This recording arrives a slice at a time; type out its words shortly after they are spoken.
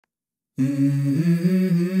Let's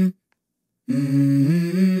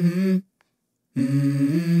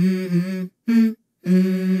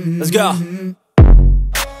go.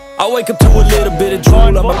 I wake up to a little bit of drool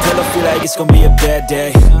on my pillow, feel like it's gonna be a bad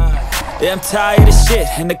day. Yeah, I'm tired of shit,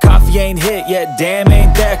 and the coffee ain't hit yet, damn,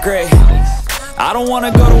 ain't that great. I don't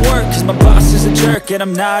wanna go to work, cause my boss is a jerk, and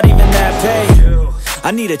I'm not even that paid.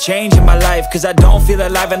 I need a change in my life, cause I don't feel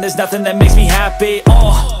alive, and there's nothing that makes me happy.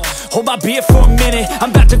 Hold my beer for a minute,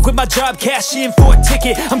 I'm about to quit my job, cash in for a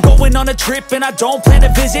ticket. I'm going on a trip and I don't plan to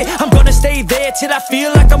visit. I'm gonna stay there till I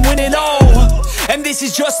feel like I'm winning, and this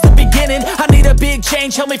is just the beginning. I need a big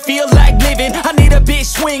change, help me feel like living. I need a big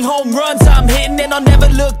swing, home runs I'm hitting, and I'll never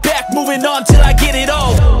look back, moving on till I get it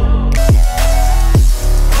all.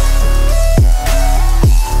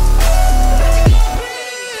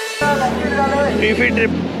 टीफी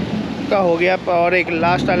trip का हो गया और एक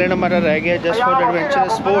last island हमारा रह गया just for adventure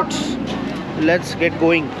sports. Let's get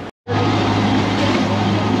going.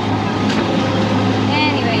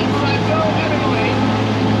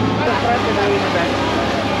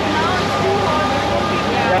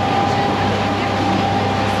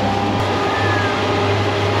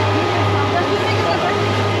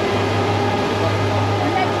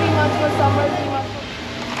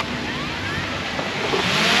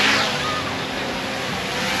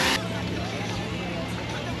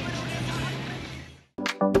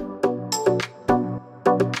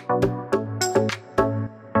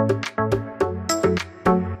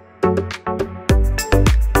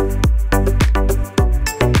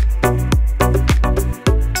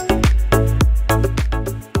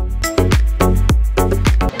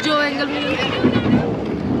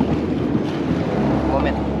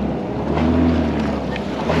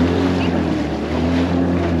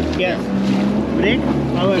 Brake?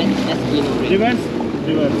 Power? Reverse?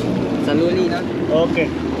 Reverse. Slowly, na? Okay.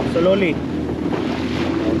 Slowly.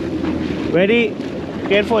 Very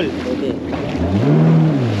careful. Okay.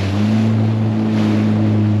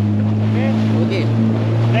 Okay. Okay.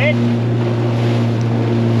 Straight.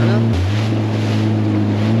 Hello?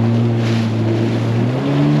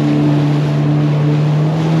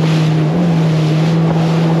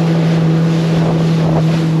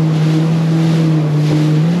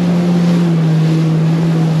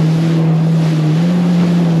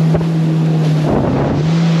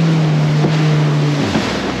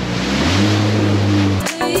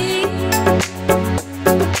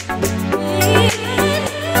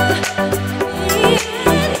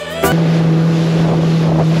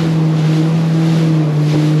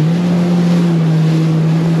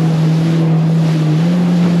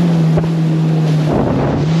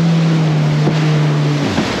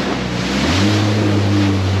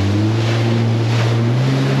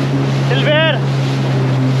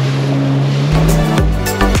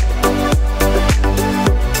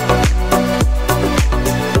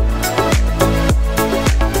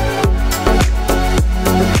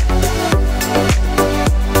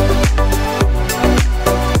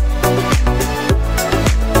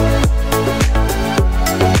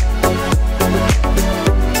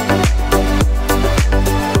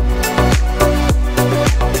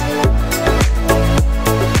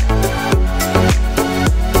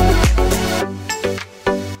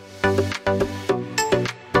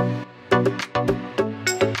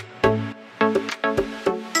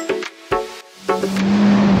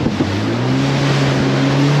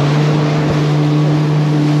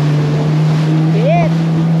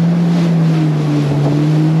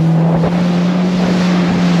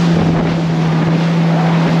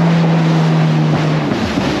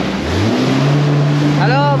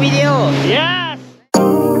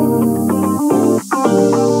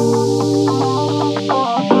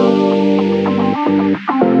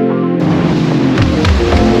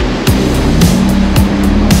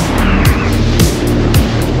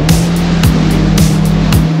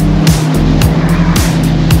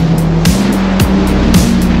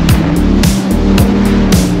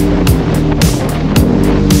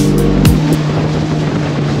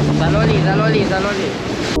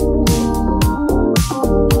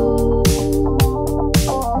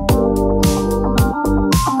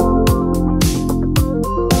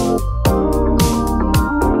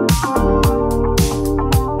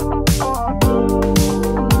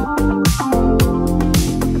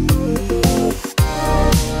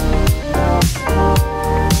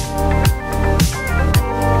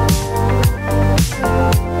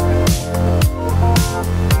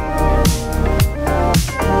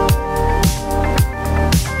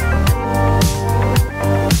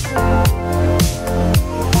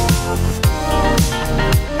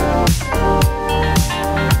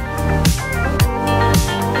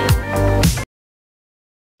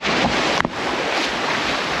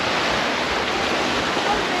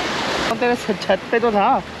 तेरे छत पे तो था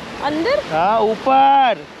अंदर। हाँ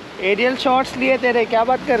ऊपर एरियल शॉट्स लिए तेरे, क्या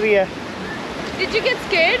बात कर रही है? Did you get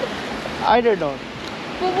scared? I don't know.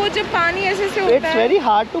 वो जब पानी ऐसे से होता है। It's very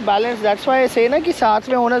hard to balance. That's why I say ना कि साथ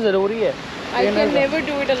में होना ज़रूरी है। I can never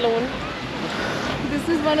do it alone. This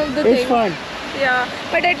is one of the It's things. fun. Yeah,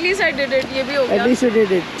 but at least I did it. ये भी हो गया। At least you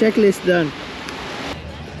did it. Checklist done.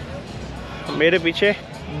 मेरे पीछे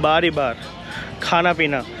बार ही बार खाना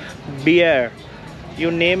पीना, beer,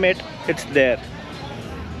 you name it, it's there.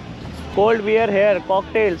 Cold beer here,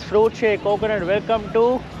 cocktails, fruit shake, coconut. Welcome to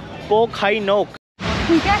Poke High Nook.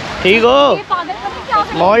 ठीक हो?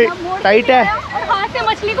 मॉल टाइट है और हाथ से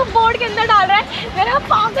मछली को बोर्ड के अंदर डाल रहा है। मेरा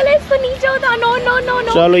पागल है, इसको नीचे उतार। No no no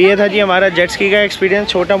no. चलो ये था जी हमारा जेट स्की का एक्सपीरियंस,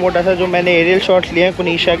 छोटा मोटा सा जो मैंने एरियल शॉट्स लिए हैं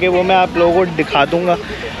कुनीशा के, वो मैं आप लोगों को दिखा दूंगा।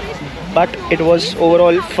 But it was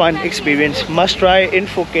overall fun experience, must try in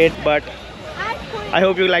Phuket. But I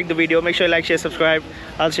hope you liked the video. Make sure you like, share, subscribe.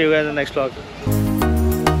 I'll see you guys in the next vlog.